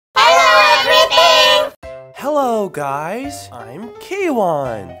Hello guys, I'm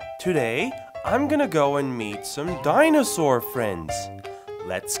Kiwan. Today, I'm gonna go and meet some dinosaur friends.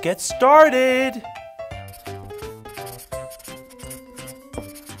 Let's get started!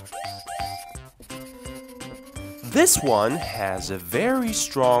 This one has a very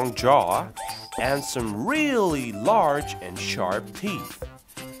strong jaw and some really large and sharp teeth.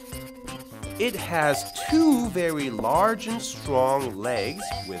 It has two very large and strong legs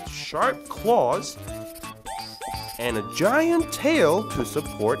with sharp claws and a giant tail to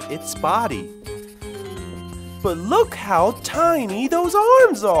support its body. But look how tiny those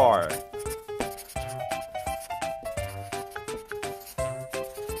arms are!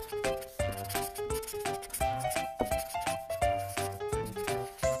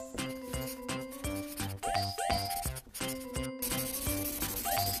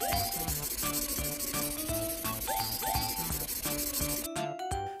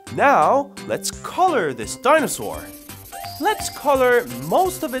 Now, let's color this dinosaur. Let's color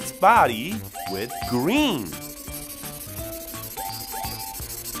most of its body with green.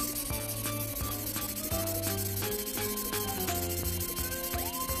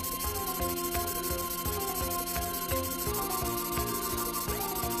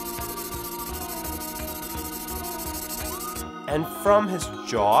 And from his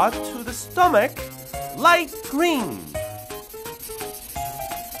jaw to the stomach, light green.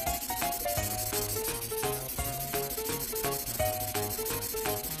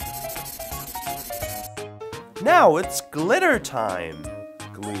 Now it's glitter time.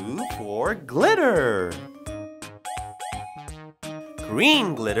 Glue for glitter.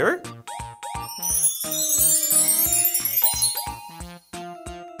 Green glitter.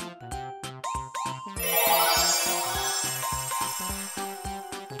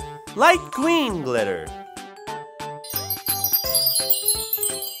 Light green glitter.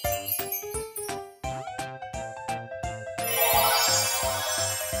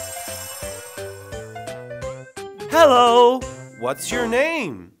 Hello, what's your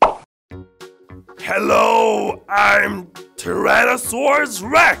name? Hello, I'm Tyrannosaurus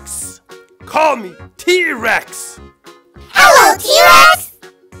Rex. Call me T-Rex. Hello, T-Rex!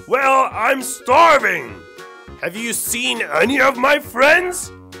 Well, I'm starving. Have you seen any of my friends?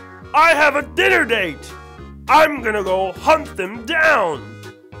 I have a dinner date. I'm gonna go hunt them down.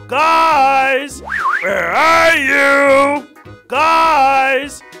 Guys, where are you?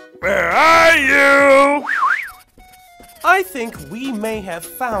 Guys, where are you? I think we may have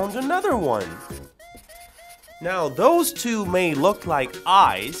found another one. Now, those two may look like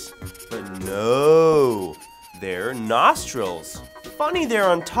eyes, but no, they're nostrils. Funny they're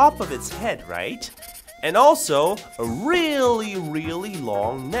on top of its head, right? And also a really, really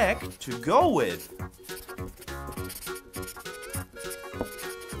long neck to go with.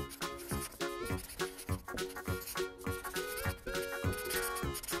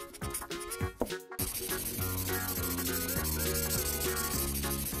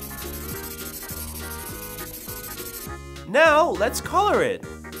 Now, let's color it.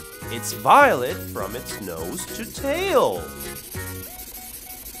 It's violet from its nose to tail.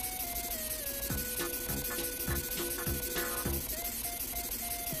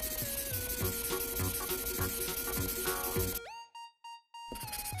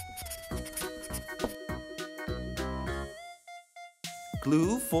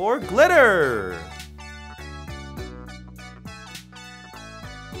 Glue for glitter.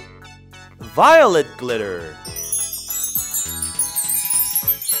 Violet glitter.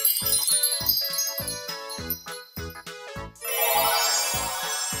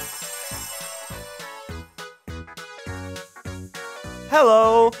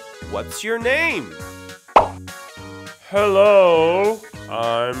 Hello, what's your name? Hello,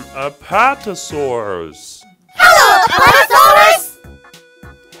 I'm Apatosaurus. Hello, Apatosaurus!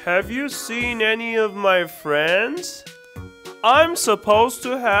 Have you seen any of my friends? I'm supposed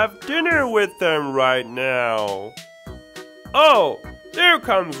to have dinner with them right now. Oh, there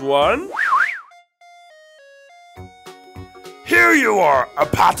comes one. Here you are,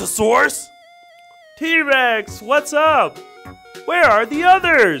 Apatosaurus. T-Rex, what's up? Where are the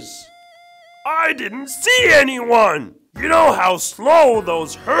others? I didn't see anyone. You know how slow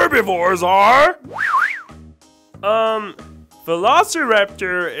those herbivores are?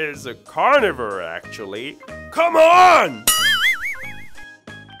 Velociraptor is a carnivore, actually. Come on!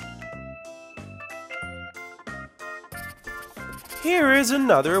 Here is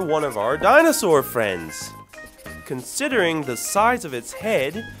another one of our dinosaur friends. Considering the size of its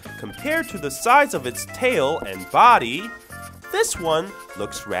head compared to the size of its tail and body, this one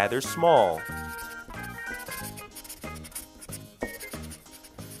looks rather small.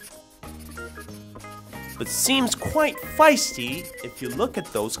 but seems quite feisty if you look at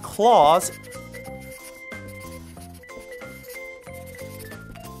those claws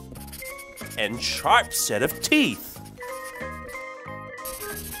and sharp set of teeth.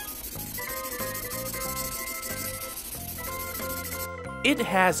 It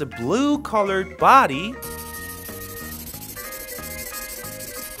has a blue-colored body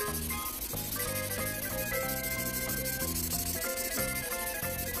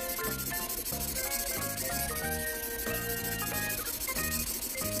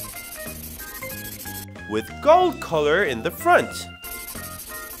with gold color in the front.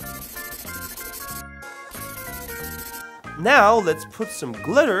 Now let's put some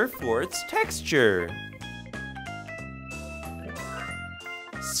glitter for its texture.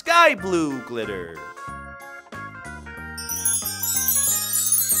 Sky blue glitter.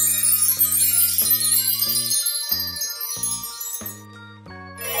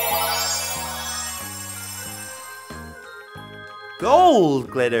 Gold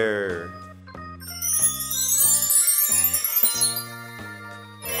glitter.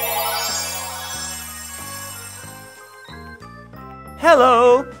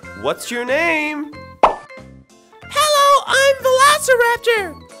 Hello, what's your name? Hello, I'm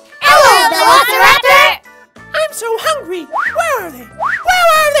Velociraptor. Hello, Velociraptor! I'm so hungry. Where are they? Where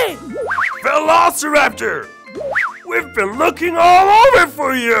are they? Velociraptor! We've been looking all over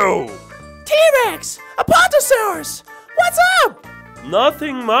for you! T-Rex! Apatosaurus! What's up?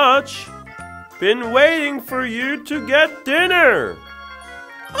 Nothing much. Been waiting for you to get dinner.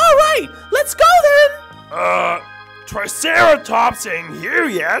 All right, let's go then. Triceratops ain't here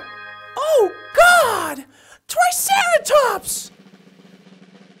yet. Oh, God! Triceratops!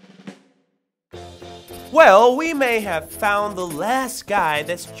 Well, we may have found the last guy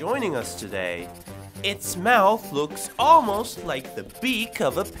that's joining us today. Its mouth looks almost like the beak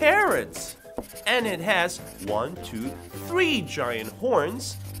of a parrot. And it has 1, 2, 3 giant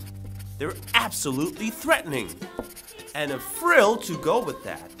horns. They're absolutely threatening. And a frill to go with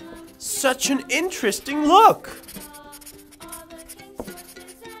that. Such an interesting look.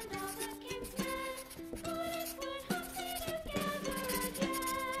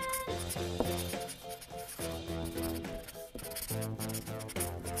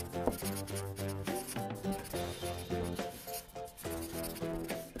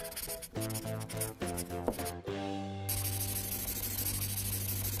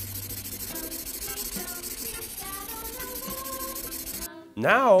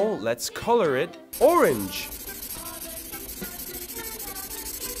 Now let's color it orange.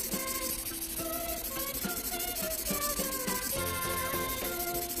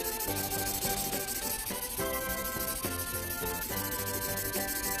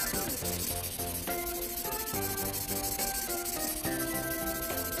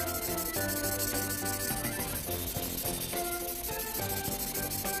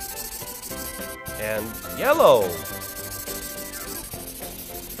 And yellow.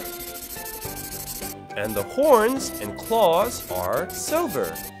 And the horns and claws are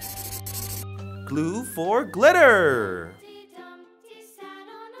silver. Glue for glitter.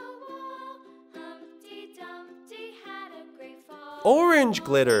 Orange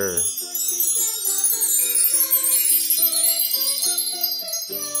glitter.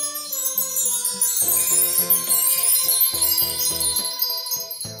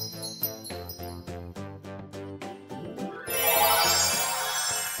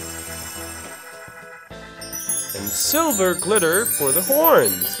 And silver glitter for the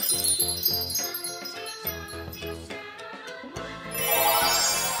horns.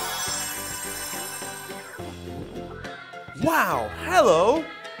 Wow, hello!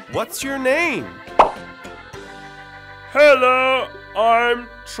 What's your name? Hello, I'm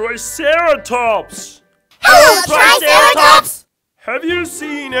Triceratops. Hello, Triceratops! Have you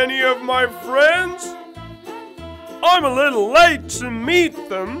seen any of my friends? I'm a little late to meet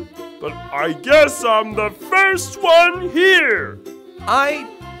them, but I guess I'm the first one here. I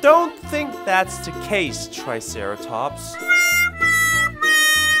don't think that's the case, Triceratops.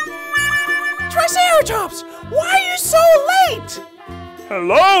 Triceratops! Why are you so late?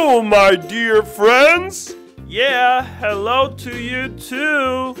 Hello, my dear friends. Yeah, hello to you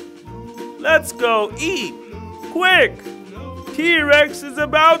too. Let's go eat. Quick! T-Rex is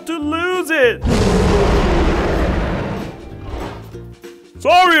about to lose it.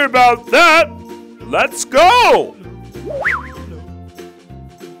 Sorry about that. Let's go.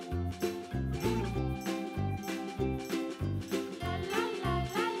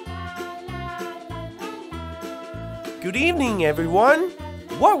 Good evening, everyone.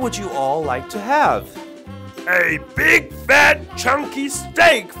 What would you all like to have? A big, fat, chunky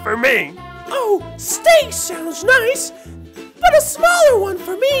steak for me. Oh, steak sounds nice, but a smaller one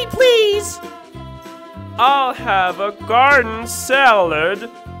for me, please. I'll have a garden salad.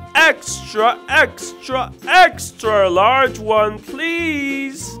 Extra, extra, extra large one,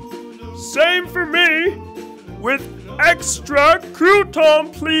 please. Same for me. With extra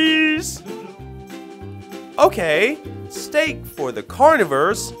crouton, please. Okay, steak for the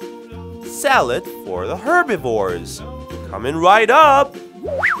carnivores, salad for the herbivores. Coming right up.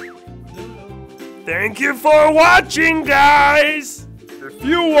 Thank you for watching, guys. If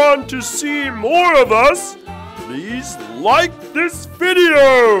you want to see more of us, please like this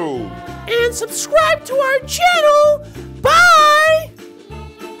video. And subscribe to our channel. Bye!